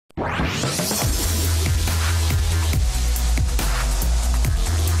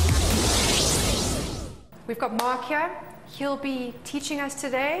got Mark here. He'll be teaching us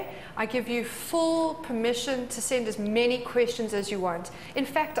today. I give you full permission to send as many questions as you want. In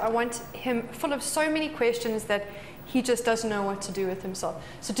fact, I want him full of so many questions that he just doesn't know what to do with himself.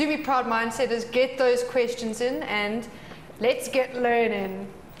 So do be proud, mindsetters, get those questions in and let's get learning.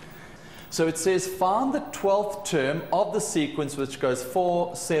 So it says, find the 12th term of the sequence which goes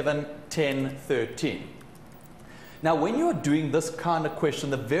 4, 7, 10, 13. Now, when you're doing this kind of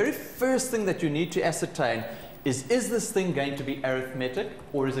question, the very first thing that you need to ascertain is this thing going to be arithmetic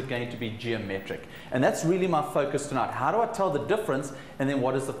or is it going to be geometric? And that's really my focus tonight. How do I tell the difference, and then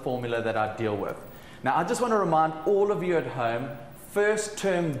what is the formula that I deal with? Now, I just want to remind all of you at home, first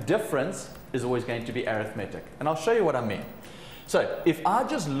term difference is always going to be arithmetic. And I'll show you what I mean. So if I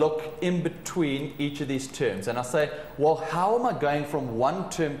just look in between each of these terms and I say, well, how am I going from one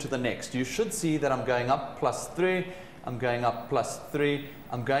term to the next? You should see that I'm going up +3, I'm going up +3,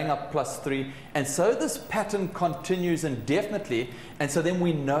 I'm going up +3. And so this pattern continues indefinitely. And so then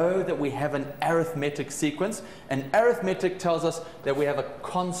we know that we have an arithmetic sequence. And arithmetic tells us that we have a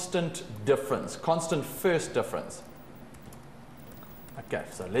constant difference, constant first difference. Okay,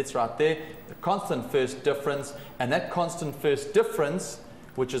 so let's write there, the constant first difference. And that constant first difference,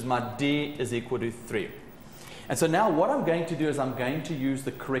 which is my D, is equal to 3. And so now what I'm going to do is I'm going to use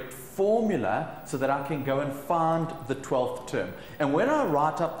the correct formula so that I can go and find the 12th term. And when I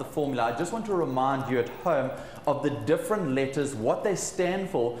write up the formula, I just want to remind you at home of the different letters, what they stand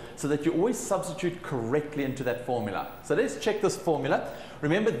for, so that you always substitute correctly into that formula. So let's check this formula.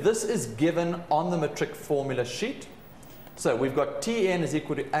 Remember, this is given on the matric formula sheet. So we've got Tn is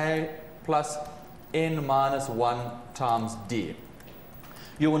equal to A plus n minus 1 times D.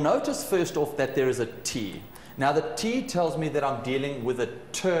 You will notice first off that there is a T. Now the T tells me that I'm dealing with a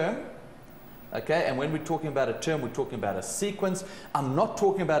term, okay, and when we're talking about a term, we're talking about a sequence. I'm not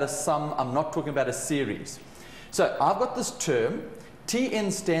talking about a sum, I'm not talking about a series. So I've got this term,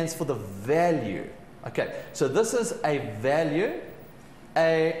 Tn stands for the value, okay, so this is a value,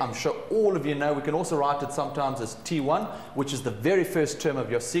 A, I'm sure all of you know, we can also write it sometimes as T1, which is the very first term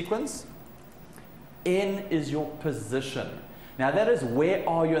of your sequence. N is your position. Now that is where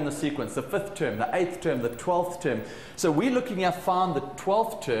are you in the sequence, the 5th term, the 8th term, the 12th term. So we're looking at find the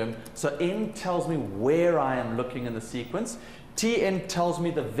 12th term, so N tells me where I am looking in the sequence. Tn tells me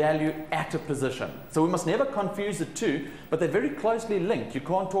the value at a position. So we must never confuse the two, but they're very closely linked. You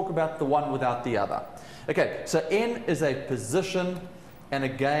can't talk about the one without the other. Okay, so N is a position, and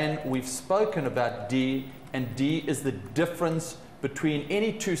again we've spoken about D, and D is the difference between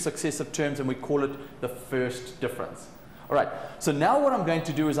any two successive terms, and we call it the first difference. All right, so now what I'm going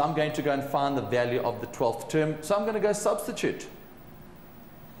to do is I'm going to go and find the value of the 12th term. So I'm going to go substitute.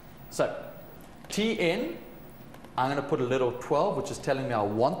 So Tn, I'm going to put a little 12, which is telling me I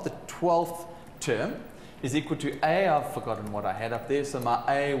want the 12th term, is equal to A. I've forgotten what I had up there. So my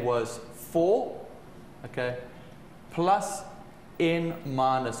A was 4, okay, plus n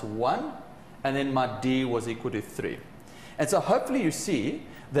minus 1, and then my D was equal to 3. And so hopefully you see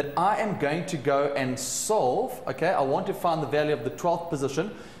that I am going to go and solve, okay, I want to find the value of the 12th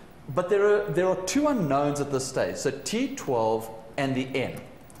position, but there are two unknowns at this stage, so T12 and the N.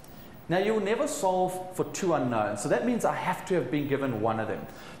 Now you will never solve for two unknowns, so that means I have to have been given one of them.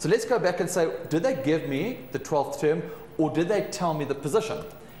 So let's go back and say, did they give me the 12th term, or did they tell me the position?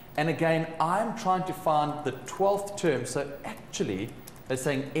 And again, I'm trying to find the 12th term, so actually they're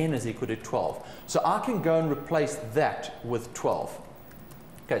saying N is equal to 12. So I can go and replace that with 12.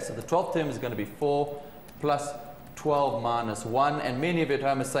 Okay, so the 12th term is going to be 4 plus 12 minus 1. And many of you at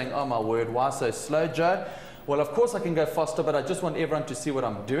home are saying, oh my word, why so slow, Joe? Well, of course I can go faster, but I just want everyone to see what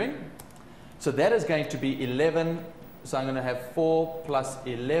I'm doing. So that is going to be 11. So I'm going to have 4 plus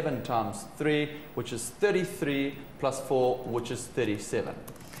 11 times 3, which is 33, plus 4, which is 37.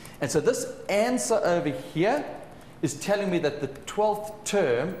 And so this answer over here is telling me that the 12th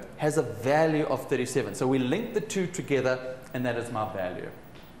term has a value of 37. So we link the two together, and that is my value.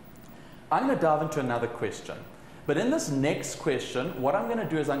 I'm going to dive into another question. But in this next question, what I'm going to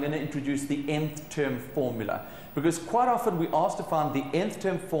do is I'm going to introduce the nth term formula. Because quite often we ask to find the nth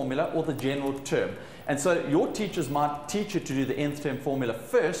term formula or the general term. And so your teachers might teach you to do the nth term formula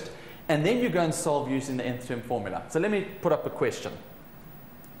first, and then you go and solve using the nth term formula. So let me put up a question.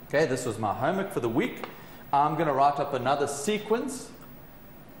 Okay, this was my homework for the week. I'm going to write up another sequence.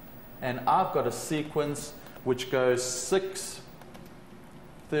 And I've got a sequence which goes 6,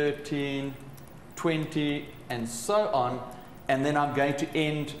 13, 20, and so on, and then I'm going to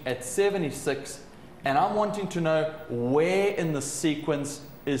end at 76, and I'm wanting to know where in the sequence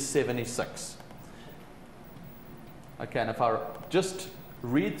is 76. Okay, and if I just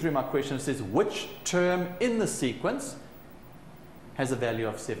read through my question. It says, which term in the sequence has a value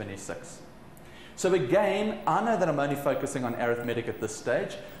of 76? So again, I know that I'm only focusing on arithmetic at this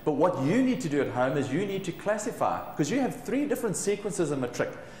stage, but what you need to do at home is you need to classify, because you have 3 different sequences in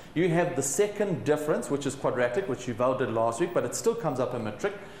matric. You have the second difference, which is quadratic, which Yuval did last week, but it still comes up in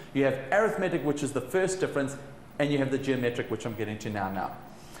matric. You have arithmetic, which is the first difference, and you have the geometric, which I'm getting to now.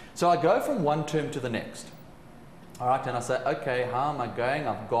 So I go from one term to the next. All right, and I say, okay, how am I going?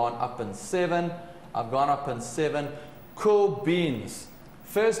 I've gone up in 7. I've gone up in 7. Cool beans.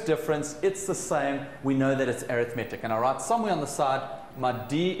 First difference, it's the same. We know that it's arithmetic. And I write somewhere on the side, my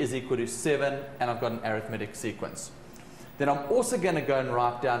D is equal to 7, and I've got an arithmetic sequence. Then I'm also going to go and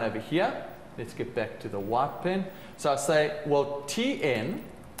write down over here. Let's get back to the white pen. So I say, well, Tn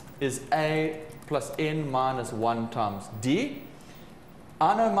is A plus N minus 1 times D.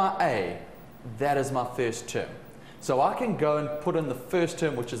 I know my A. That is my first term. So I can go and put in the first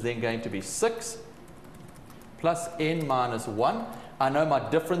term, which is then going to be 6 plus N minus 1. I know my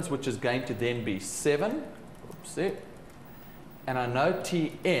difference, which is going to then be 7. Oopsie. And I know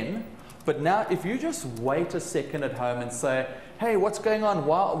Tn. But now, if you just wait a second at home and say, hey, what's going on?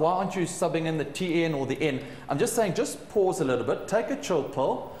 Why aren't you subbing in the Tn or the N? I'm just saying, just pause a little bit, take a chill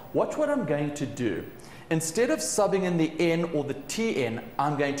pill, watch what I'm going to do. Instead of subbing in the N or the Tn,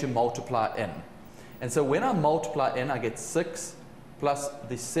 I'm going to multiply N. And so when I multiply N, I get 6 plus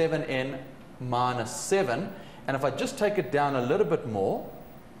the 7N minus 7. And if I just take it down a little bit more,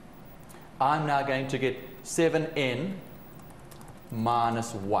 I'm now going to get 7N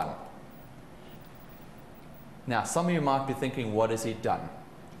minus 1. Now, some of you might be thinking, what has he done?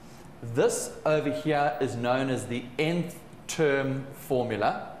 This over here is known as the nth term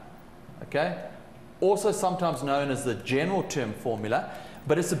formula, okay? Also sometimes known as the general term formula,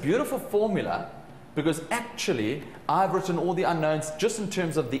 but it's a beautiful formula because actually I've written all the unknowns just in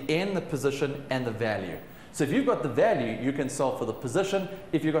terms of the n, the position, and the value. So if you've got the value, you can solve for the position.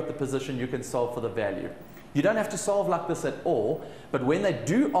 If you've got the position, you can solve for the value. You don't have to solve like this at all, but when they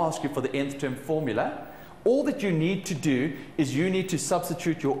do ask you for the nth term formula, all that you need to do is you need to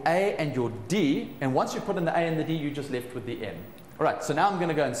substitute your A and your D, and once you put in the A and the D, you're just left with the N. All right, so now I'm going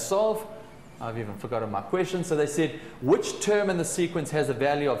to go and solve. I've even forgotten my question. So they said, which term in the sequence has a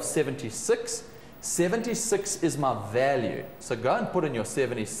value of 76? 76 is my value. So go and put in your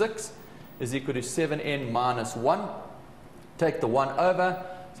 76 is equal to 7n minus 1. Take the 1 over.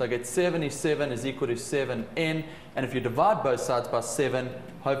 So I get 77 is equal to 7n. And if you divide both sides by 7,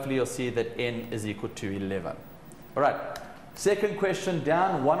 hopefully you'll see that n is equal to 11. All right. Second question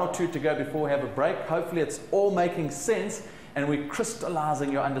down, 1 or 2 to go before we have a break. Hopefully it's all making sense and we're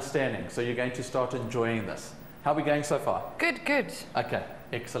crystallizing your understanding. So you're going to start enjoying this. How are we going so far? Good, good. Okay,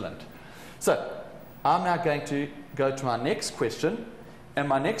 excellent. So I'm now going to go to my next question. And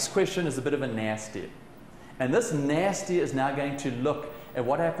my next question is a bit of a nasty. And this nasty is now going to look at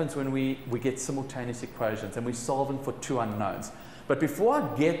what happens when we get simultaneous equations and we're solving for 2 unknowns. But before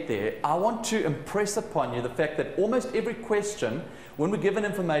I get there, I want to impress upon you the fact that almost every question, when we're given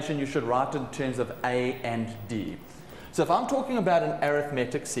information, you should write in terms of A and D. So if I'm talking about an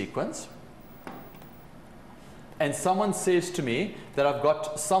arithmetic sequence, and someone says to me that I've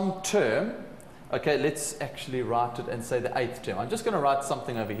got some term, okay, let's actually write it and say the 8th term. I'm just going to write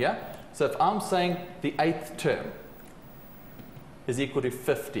something over here. So if I'm saying the 8th term is equal to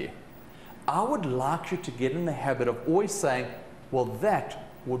 50, I would like you to get in the habit of always saying, well, that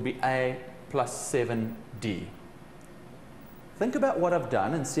would be A plus 7D. Think about what I've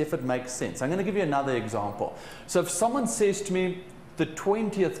done and see if it makes sense. I'm going to give you another example. So if someone says to me the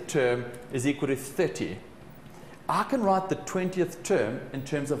 20th term is equal to 30, I can write the 20th term in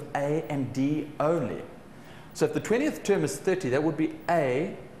terms of A and D only. So if the 20th term is 30, that would be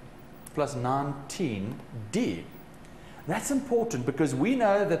A plus 19D. That's important because we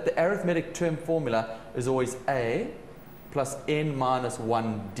know that the arithmetic term formula is always A plus N minus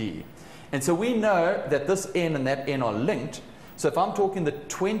 1D. And so we know that this N and that N are linked. So if I'm talking the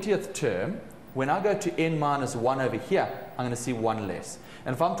 20th term, when I go to N minus 1 over here, I'm going to see 1 less.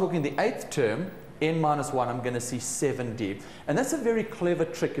 And if I'm talking the 8th term, N minus 1, I'm going to see 7D. And that's a very clever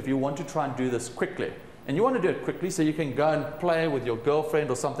trick if you want to try and do this quickly. And you want to do it quickly so you can go and play with your girlfriend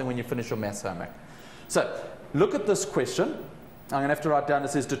or something when you finish your maths homework. So look at this question. I'm going to have to write down, it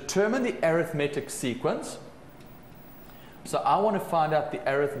says, determine the arithmetic sequence. So I want to find out the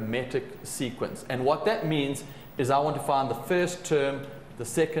arithmetic sequence. And what that means is I want to find the first term, the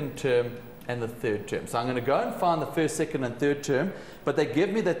second term, and the third term. So I'm going to go and find the first, second, and third term, but they give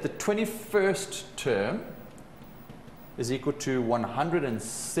me that the 21st term is equal to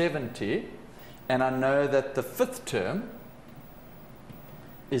 170, and I know that the 5th term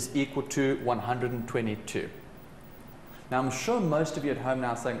is equal to 122. Now, I'm sure most of you at home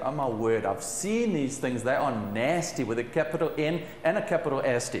now are saying, oh my word, I've seen these things. They are nasty with a capital N and a capital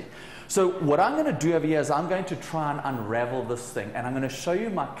S-T. So what I'm going to do over here is I'm going to try and unravel this thing, and I'm going to show you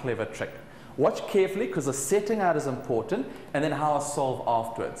my clever trick. Watch carefully, because the setting out is important, and then how I solve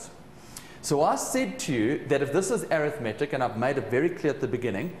afterwards. So I said to you that if this is arithmetic, and I've made it very clear at the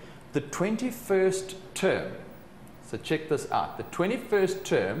beginning, the 21st term, so check this out, the 21st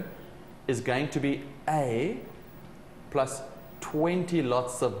term is going to be A plus 20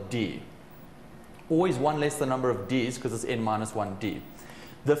 lots of D. Always one less the number of D's because it's n minus 1D.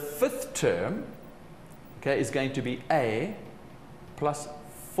 The 5th term, okay, is going to be A plus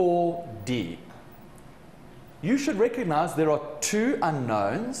 4D. You should recognize there are two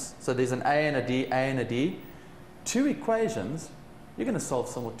unknowns. So there's an A and a D, A and a D. Two equations you're going to solve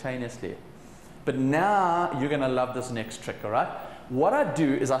simultaneously. But now you're going to love this next trick, all right? What I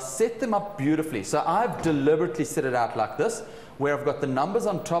do is I set them up beautifully. So I've deliberately set it out like this, where I've got the numbers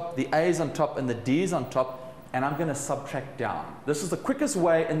on top, the A's on top, and the D's on top, and I'm going to subtract down. This is the quickest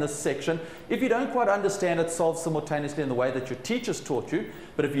way in this section. If you don't quite understand it, solve simultaneously in the way that your teachers taught you.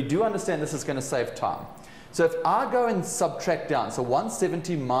 But if you do understand, this is going to save time. So if I go and subtract down, so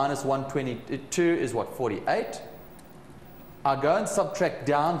 170 minus 122 is what, 48. I go and subtract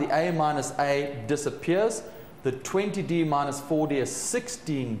down, the A minus A disappears. The 20D minus 4D is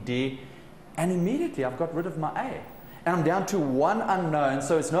 16D, and immediately I've got rid of my A. And I'm down to one unknown,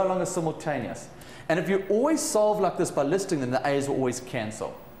 so it's no longer simultaneous. And if you always solve like this by listing them, the A's will always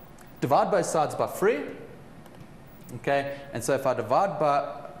cancel. Divide both sides by 3. Okay, and so if I divide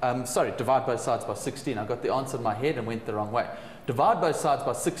both sides by 16, I got the answer in my head and went the wrong way. Divide both sides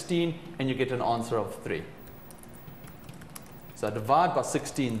by 16, and you get an answer of 3. So I divide by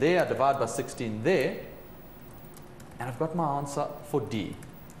 16 there, I divide by 16 there, and I've got my answer for D.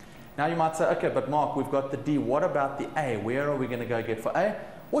 Now you might say, okay, but Mark, we've got the D. What about the A? Where are we going to go get for A?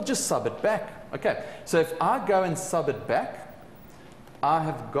 Well, just sub it back. Okay, so if I go and sub it back, I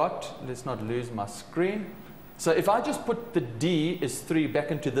have got, let's not lose my screen. So if I just put the D is 3 back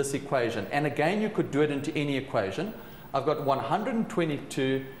into this equation, and again you could do it into any equation, I've got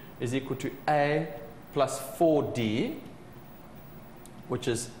 122 is equal to A plus 4D, which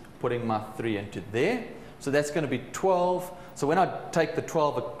is putting my 3 into there. So that's going to be 12. So when I take the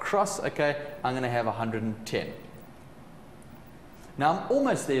 12 across, okay, I'm going to have 110. Now I'm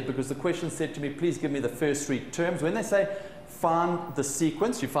almost there because the question said to me, please give me the first 3 terms. When they say find the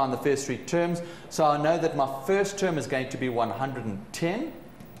sequence, you find the first 3 terms. So I know that my first term is going to be 110.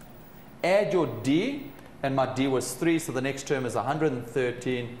 Add your D, and my D was 3, so the next term is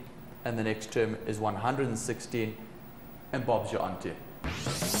 113, and the next term is 116, and Bob's your auntie.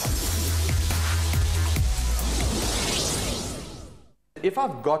 If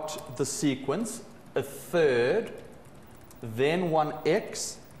I've got the sequence, a third, then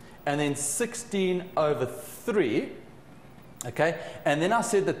 1x, and then 16 over 3, okay, and then I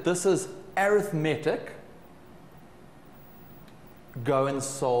said that this is arithmetic, go and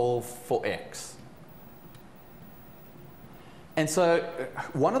solve for x. And so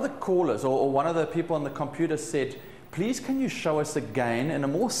one of the callers or one of the people on the computer said, please can you show us again in a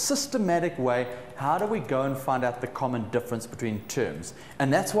more systematic way, how do we go and find out the common difference between terms?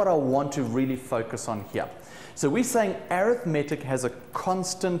 And that's what I want to really focus on here. So we're saying arithmetic has a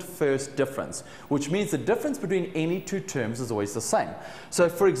constant first difference, which means the difference between any 2 terms is always the same. So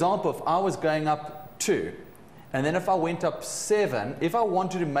for example, if I was going up 2, and then if I went up 7, if I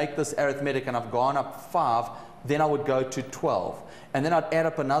wanted to make this arithmetic and I've gone up 5, then I would go to 12. And then I'd add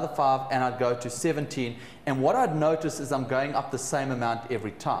up another 5 and I'd go to 17. And what I'd notice is I'm going up the same amount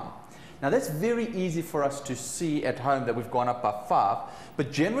every time. Now that's very easy for us to see at home that we've gone up by 5.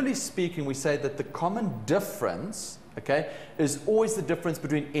 But generally speaking, we say that the common difference, okay, is always the difference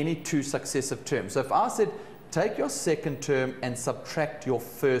between any 2 successive terms. So if I said, take your second term and subtract your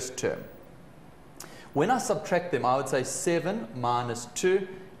first term. When I subtract them, I would say 7 minus 2,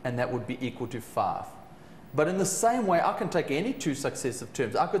 and that would be equal to 5. But in the same way, I can take any 2 successive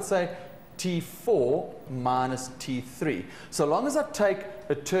terms. I could say T4 minus T3. So long as I take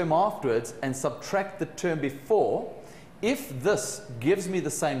a term afterwards and subtract the term before, if this gives me the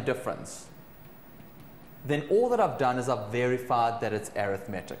same difference, then all that I've done is I've verified that it's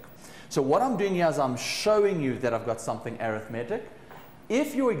arithmetic. So what I'm doing here is I'm showing you that I've got something arithmetic.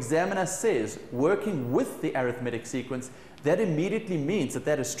 If your examiner says working with the arithmetic sequence, that immediately means that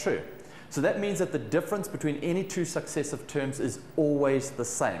that is true. So that means that the difference between any 2 successive terms is always the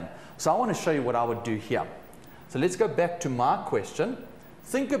same. So I want to show you what I would do here. So let's go back to my question.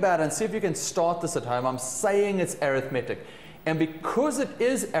 Think about it and see if you can start this at home. I'm saying it's arithmetic. And because it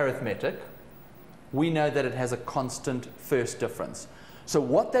is arithmetic, we know that it has a constant first difference. So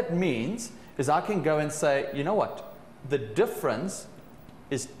what that means is I can go and say, you know what? The difference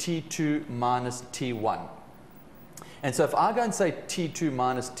is T2 minus T1. And so if I go and say T2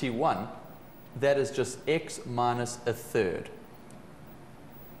 minus T1, that is just x minus a third.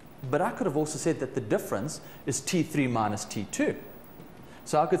 But I could have also said that the difference is T3 minus T2.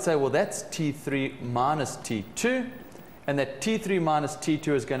 So I could say, well, that's T3 minus T2, and that T3 minus T2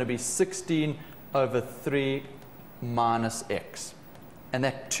 is going to be 16 over 3 minus x. And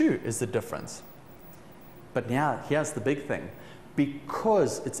that 2 is the difference. But now, here's the big thing.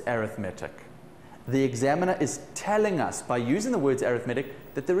 Because it's arithmetic, the examiner is telling us, by using the words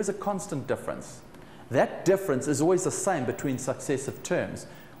arithmetic, that there is a constant difference. That difference is always the same between successive terms,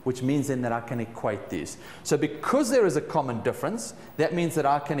 which means then that I can equate these. So because there is a common difference, that means that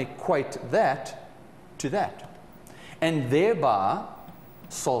I can equate that to that, and thereby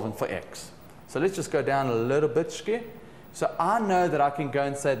solving for x. So let's just go down a little bit, Shke. So I know that I can go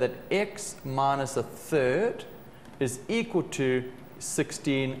and say that x minus a third is equal to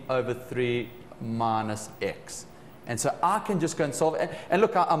 16 over 3 minus x. And so I can just go and solve it. And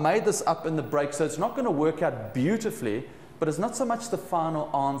look, I made this up in the break, so it's not going to work out beautifully, but it's not so much the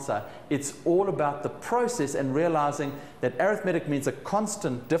final answer. It's all about the process and realizing that arithmetic means a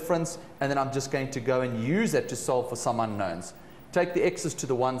constant difference, and then I'm just going to go and use that to solve for some unknowns. Take the x's to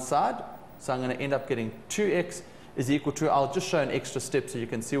the one side, so I'm going to end up getting 2x is equal to, I'll just show an extra step so you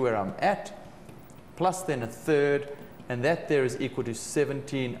can see where I'm at, plus then a third, and that there is equal to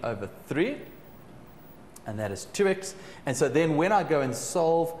 17 over 3, and that is 2x. And so then when I go and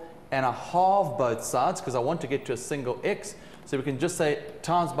solve, and I halve both sides, because I want to get to a single x, so we can just say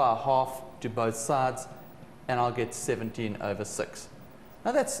times by a half to both sides, and I'll get 17 over 6.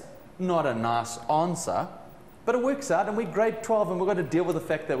 Now that's not a nice answer, but it works out, and we're grade 12, and we've got to deal with the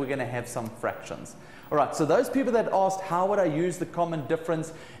fact that we're going to have some fractions. All right, so those people that asked, how would I use the common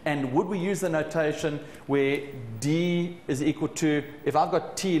difference, and would we use the notation where d is equal to, if I've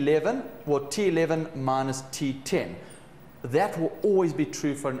got T11, well, T11 minus T10. That will always be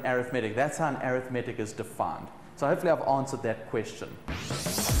true for an arithmetic. That's how an arithmetic is defined. So hopefully I've answered that question.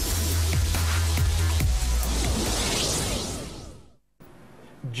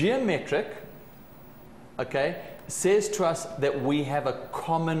 Geometric, okay, says to us that we have a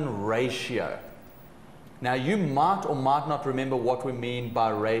common ratio. Now you might or might not remember what we mean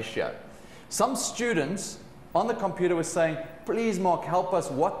by ratio. Some students on the computer were saying, please Mark, help us,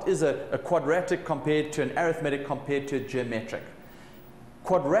 what is a quadratic compared to an arithmetic compared to a geometric?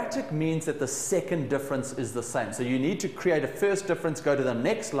 Quadratic means that the second difference is the same. So you need to create a first difference, go to the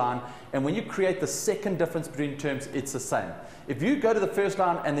next line, and when you create the second difference between terms, it's the same. If you go to the first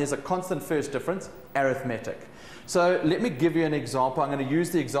line and there's a constant first difference, arithmetic. So let me give you an example. I'm going to use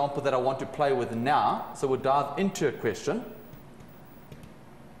the example that I want to play with now. So we'll dive into a question.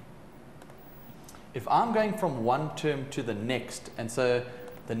 If I'm going from one term to the next, and so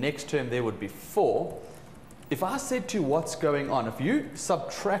the next term there would be 4, if I said to you what's going on, if you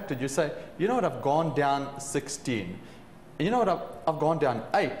subtracted, you say, you know what, I've gone down 16. And you know what, I've gone down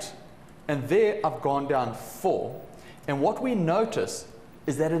 8. And there I've gone down 4. And what we notice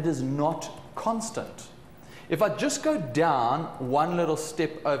is that it is not constant. If I just go down one little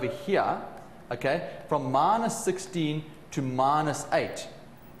step over here, okay, from minus 16 to minus 8,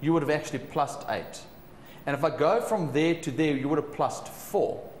 you would have actually plussed 8. And if I go from there to there, you would have plussed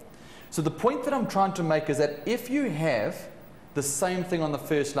 4. So the point that I'm trying to make is that if you have the same thing on the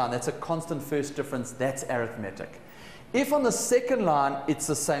first line, that's a constant first difference, that's arithmetic. If on the second line it's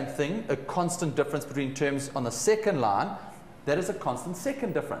the same thing, a constant difference between terms on the second line, that is a constant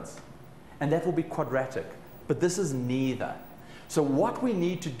second difference. And that will be quadratic. But this is neither. So what we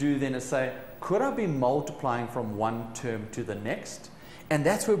need to do then is say, could I be multiplying from one term to the next? And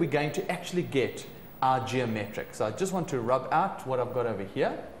that's where we're going to actually get our geometric. So I just want to rub out what I've got over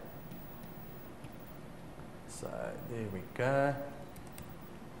here. So there we go.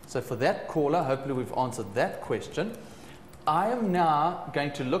 So for that caller, hopefully we've answered that question. I am now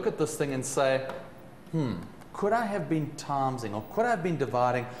going to look at this thing and say, could I have been timesing, or could I have been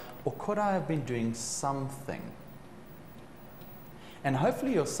dividing, or could I have been doing something? And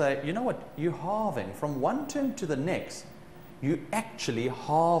hopefully you'll say, you know what, you're halving. From one term to the next, you're actually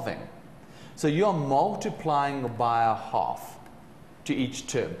halving. So you're multiplying by a half to each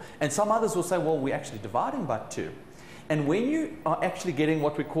term. And some others will say, well, we're actually dividing by 2. And when you are actually getting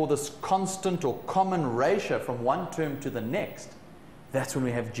what we call this constant or common ratio from one term to the next, that's when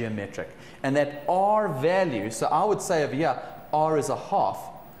we have geometric. And that R value, so I would say over here, R is a half.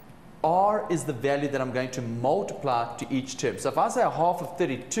 R is the value that I'm going to multiply to each term. So if I say a half of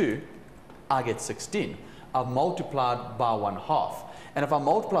 32, I get 16. I've multiplied by 1/2. And if I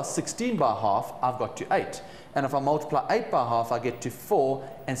multiply 16 by half, I've got to 8. And if I multiply 8 by half, I get to 4.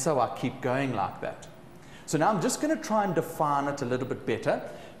 And so I keep going like that. So now I'm just going to try and define it a little bit better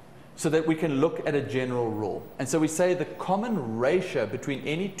so that we can look at a general rule. And so we say the common ratio between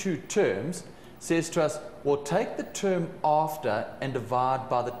any two terms says to us, well, take the term after and divide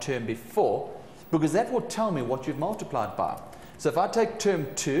by the term before, because that will tell me what you've multiplied by. So if I take term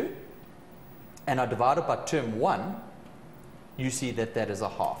 2 and I divide it by term 1, you see that that is a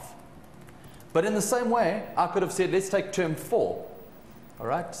half. But in the same way, I could have said, let's take term 4. All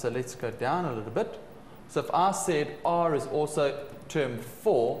right, so let's go down a little bit. So if I said R is also term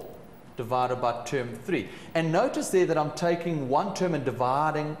 4 divided by term 3. And notice there that I'm taking one term and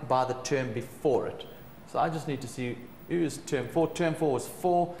dividing by the term before it. So I just need to see who is term 4. Term 4 was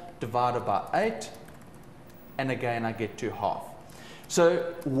 4 divided by 8. And again, I get to half.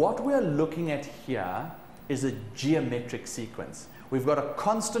 So what we're looking at here is a geometric sequence. We've got a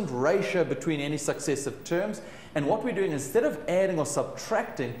constant ratio between any successive terms. And what we're doing, instead of adding or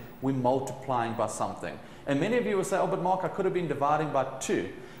subtracting, we're multiplying by something. And many of you will say, oh, but Mark, I could have been dividing by 2.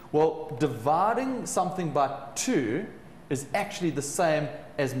 Well, dividing something by 2 is actually the same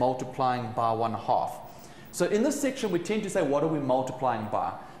as multiplying by 1/2. So in this section, we tend to say, what are we multiplying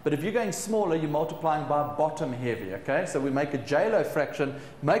by? But if you're going smaller, you're multiplying by bottom heavy, okay? So we make a JLO fraction,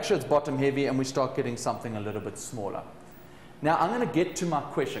 make sure it's bottom heavy, and we start getting something a little bit smaller. Now, I'm going to get to my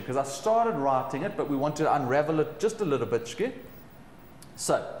question, because I started writing it, but we want to unravel it just a little bit, Shki.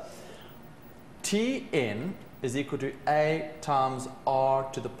 So, Tn is equal to A times R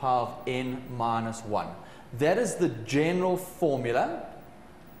to the power of n minus 1. That is the general formula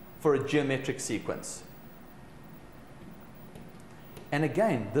for a geometric sequence. And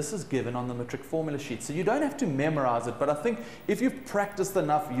again, this is given on the metric formula sheet. So you don't have to memorize it, but I think if you've practiced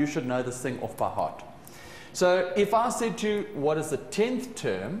enough, you should know this thing off by heart. So if I said to you, what is the 10th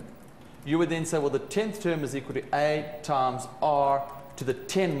term? You would then say, well, the 10th term is equal to A times R to the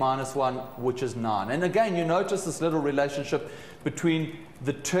 10 minus 1, which is 9. And again, you notice this little relationship between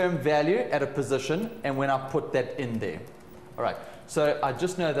the term value at a position and when I put that in there. All right, so I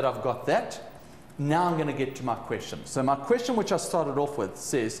just know that I've got that. Now I'm going to get to my question. So my question, which I started off with,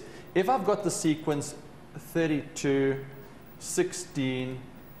 says, if I've got the sequence 32, 16,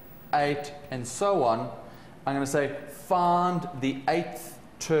 8, and so on, I'm going to say, find the 8th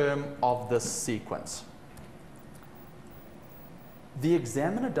term of this sequence. The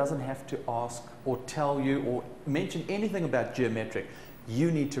examiner doesn't have to ask or tell you or mention anything about geometric. You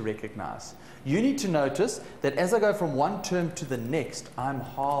need to recognize. You need to notice that as I go from one term to the next, I'm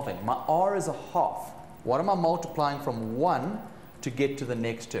halving. My R is a half. What am I multiplying from 1 to get to the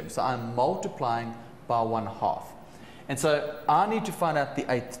next term? So I'm multiplying by 1/2. And so I need to find out the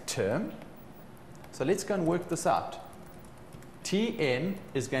 8th term. So let's go and work this out. Tn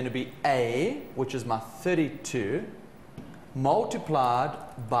is going to be A, which is my 32, multiplied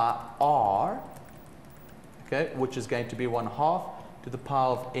by R, okay, which is going to be 1/2 to the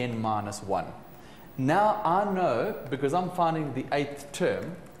power of n minus 1. Now I know, because I'm finding the 8th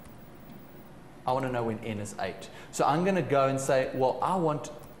term, I want to know when n is 8. So I'm going to go and say, well, I want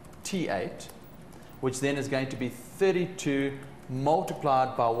T8, which then is going to be 32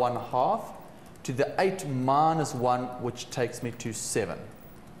 multiplied by 1/2 to the 8 minus 1, which takes me to 7.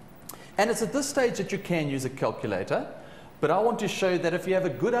 And it's at this stage that you can use a calculator, but I want to show you that if you have a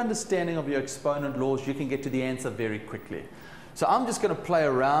good understanding of your exponent laws, you can get to the answer very quickly. So I'm just going to play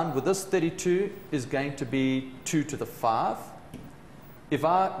around with this. 32 is going to be 2 to the 5. If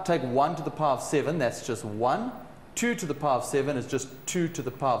I take 1 to the power of 7, that's just 1. 2 to the power of 7 is just 2 to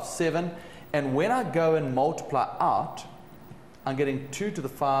the power of 7. And when I go and multiply out, I'm getting 2 to the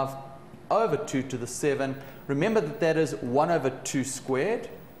 5 over 2 to the 7. Remember that that is 1 over 2 squared.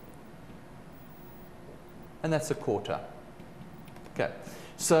 And that's a quarter. Okay,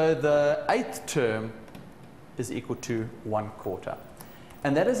 so the 8th term is equal to 1/4.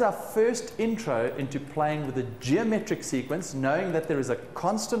 And that is our first intro into playing with a geometric sequence, knowing that there is a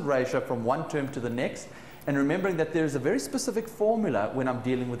constant ratio from one term to the next, and remembering that there is a very specific formula when I'm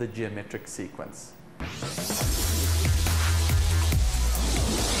dealing with a geometric sequence.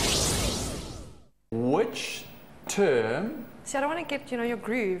 Which term? See, I don't want to get, your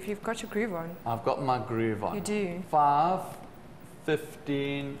groove. You've got your groove on. I've got my groove on. You do. 5,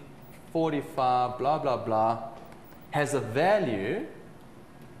 15, 45, blah, blah, blah, has a value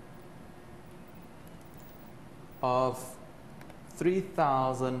of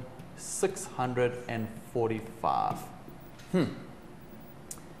 3,645.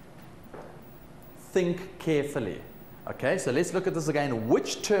 think carefully. Okay, so let's look at this again.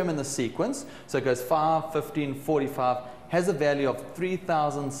 Which term in the sequence, so it goes 5, 15, 45, has a value of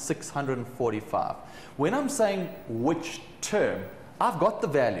 3,645. When I'm saying which term, I've got the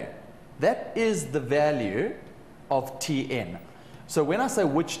value. That is the value of Tn. So when I say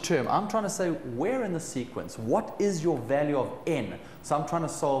which term, I'm trying to say where in the sequence, what is your value of n? So I'm trying to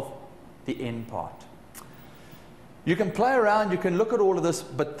solve the n part. You can play around, you can look at all of this,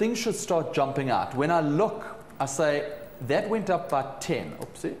 but things should start jumping out. When I look, I say, that went up by 10.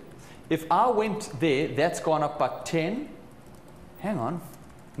 Oopsie. If I went there, that's gone up by 10. Hang on.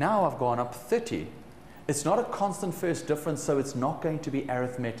 Now I've gone up 30. It's not a constant first difference, so it's not going to be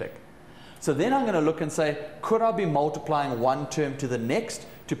arithmetic. So then I'm going to look and say, could I be multiplying one term to the next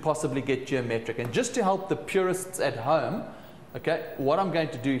to possibly get geometric? And just to help the purists at home, okay, what I'm going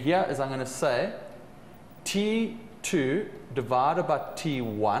to do here is I'm going to say T2 divided by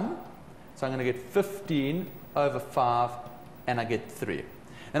T1. So I'm going to get 15 over 5, and I get 3.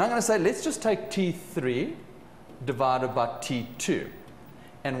 And I'm going to say, let's just take T3 divided by T2.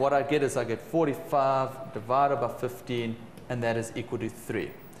 And what I get is I get 45 divided by 15, and that is equal to 3.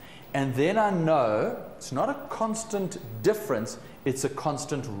 And then I know it's not a constant difference, it's a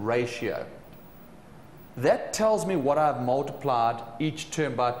constant ratio. That tells me what I've multiplied each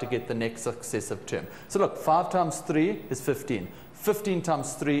term by to get the next successive term. So look, 5 times 3 is 15. 15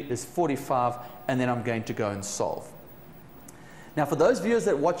 times 3 is 45, and then I'm going to go and solve. Now, for those viewers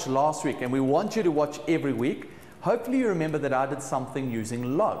that watched last week, and we want you to watch every week, hopefully you remember that I did something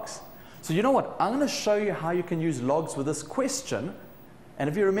using logs. So you know what? I'm going to show you how you can use logs with this question. And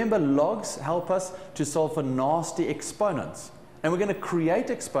if you remember, logs help us to solve for nasty exponents. And we're going to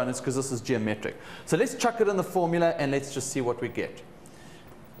create exponents because this is geometric. So let's chuck it in the formula and let's just see what we get.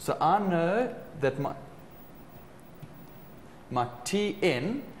 So I know that my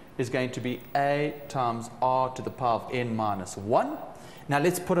Tn is going to be a times r to the power of n minus 1. Now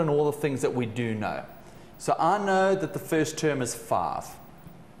let's put in all the things that we do know. So I know that the first term is 5.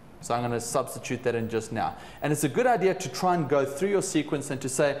 So I'm going to substitute that in just now. And it's a good idea to try and go through your sequence and to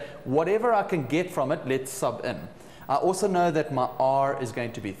say, whatever I can get from it, let's sub in. I also know that my r is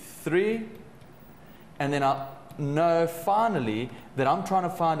going to be 3. And then I know finally that I'm trying to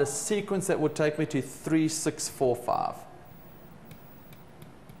find a sequence that would take me to 3, 6, 4, 5.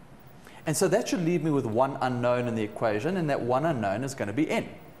 And so that should leave me with one unknown in the equation, and that one unknown is going to be n.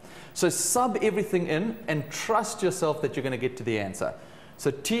 So sub everything in and trust yourself that you're going to get to the answer.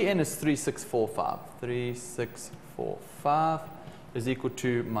 So Tn is 3645. 3645 is equal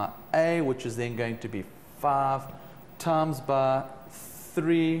to my a, which is then going to be 5 times by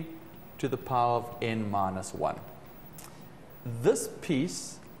 3 to the power of n minus 1. This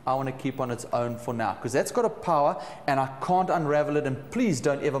piece I want to keep on its own for now, because that's got a power and I can't unravel it, and please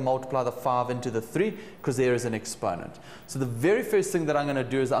don't ever multiply the 5 into the 3 because there is an exponent. So the very first thing that I'm going to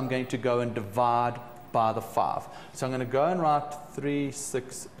do is I'm going to go and divide by the 5. So I'm going to go and write 3,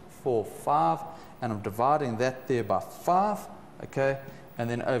 6, 4, 5, and I'm dividing that there by 5, okay, and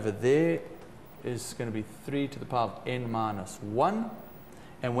then over there is going to be 3 to the power of n minus 1,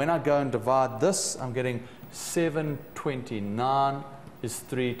 and when I go and divide this, I'm getting 729 is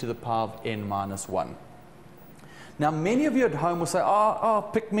 3 to the power of n minus 1. Now, many of you at home will say,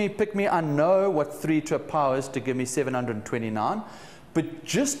 pick me, I know what 3 to a power is to give me 729. But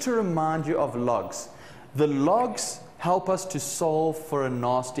just to remind you of logs, the logs help us to solve for a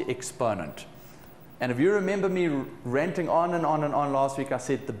nasty exponent. And if you remember me ranting on and on and on last week, I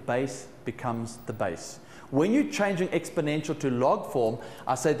said the base becomes the base. When you're changing exponential to log form,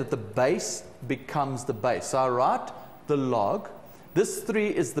 I say that the base becomes the base. So I write the log. This 3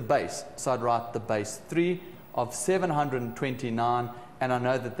 is the base, so I'd write the base 3 of 729, and I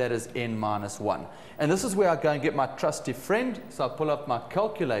know that that is n minus 1. And this is where I go and get my trusty friend. So I pull up my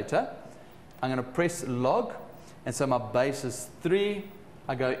calculator. I'm going to press log, and so my base is 3.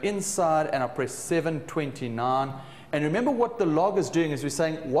 I go inside and I press 729. And remember what the log is doing is we're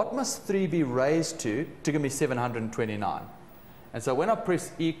saying, what must 3 be raised to give me 729? And so when I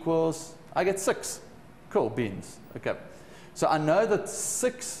press equals, I get 6. Cool beans. Okay. So I know that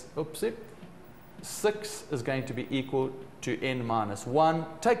 6 is going to be equal to n minus 1.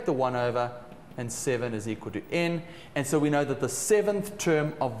 Take the 1 over, and 7 is equal to n. And so we know that the 7th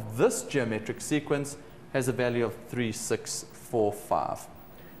term of this geometric sequence has a value of 3645.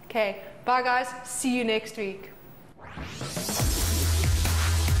 Okay, bye guys. See you next week.